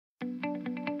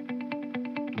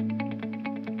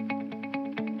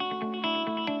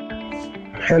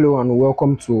Hello and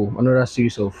welcome to another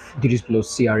series of Digits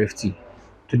Plus CRFT.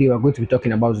 Today we are going to be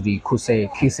talking about the Corsair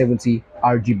K70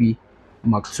 RGB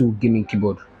MK.2 gaming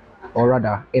keyboard, or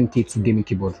rather MK.2 gaming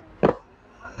keyboard.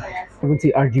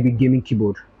 70 RGB gaming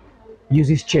keyboard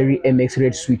uses Cherry MX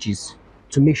red switches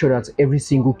to make sure that every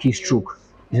single keystroke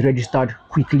is registered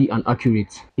quickly and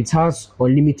accurate. It has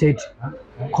unlimited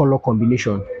color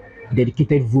combination,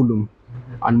 dedicated volume,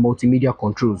 and multimedia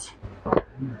controls.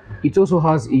 It also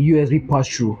has a USB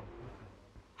pass-through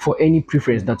for any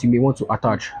preference that you may want to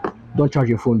attach. Don't charge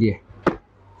your phone there.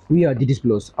 We are Digits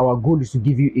Plus. Our goal is to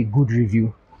give you a good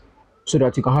review so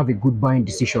that you can have a good buying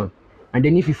decision. And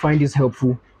then if you find this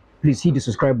helpful, please hit the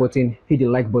subscribe button, hit the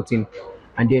like button,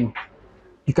 and then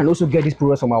you can also get these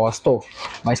products from our store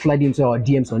by sliding into our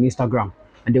DMs on Instagram,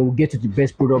 and then we'll get you the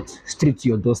best product straight to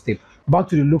your doorstep. Back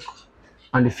to the look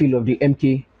and the feel of the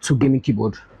MK.2 gaming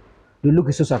keyboard. The look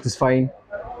is so satisfying.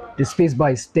 The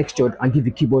spacebar is textured and give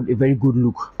the keyboard a very good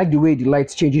look. I like the way the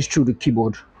light changes through the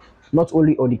keyboard, not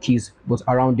only on the keys but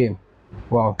around them.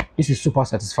 Wow, this is super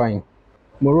satisfying.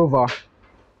 Moreover,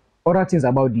 other things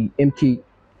about the MK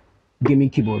gaming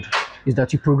keyboard is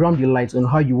that you program the lights on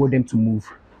how you want them to move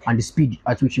and the speed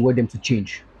at which you want them to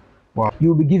change. Wow, you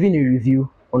will be given a review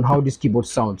on how this keyboard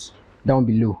sounds down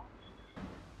below.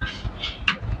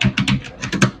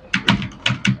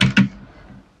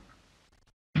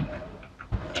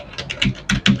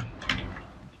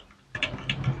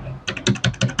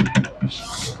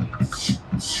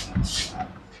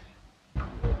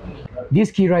 This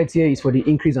key right here is for the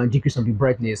increase and decrease of the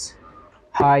brightness.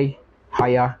 High,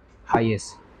 higher,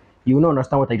 highest. You will not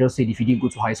understand what I just said if you didn't go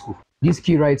to high school. This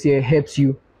key right here helps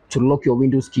you to lock your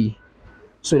Windows key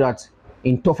so that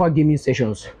in tougher gaming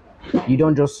sessions, you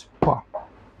don't just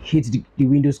hit the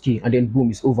Windows key and then boom,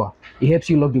 it's over. It helps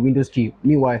you lock the Windows key.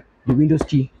 Meanwhile, the Windows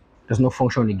key does not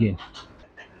function again.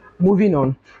 Moving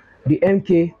on, the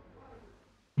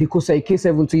Corsair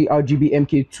K70 RGB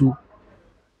MK.2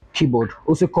 keyboard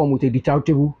also comes with a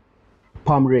detachable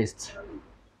palm rest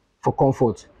for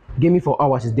comfort. Gaming for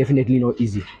hours is definitely not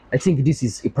easy. I think this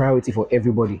is a priority for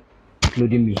everybody,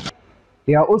 including me.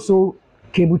 There are also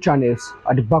cable channels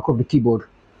at the back of the keyboard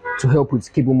to help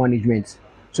with cable management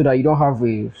so that you don't have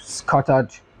a scattered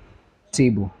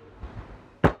table.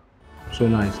 So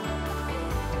nice.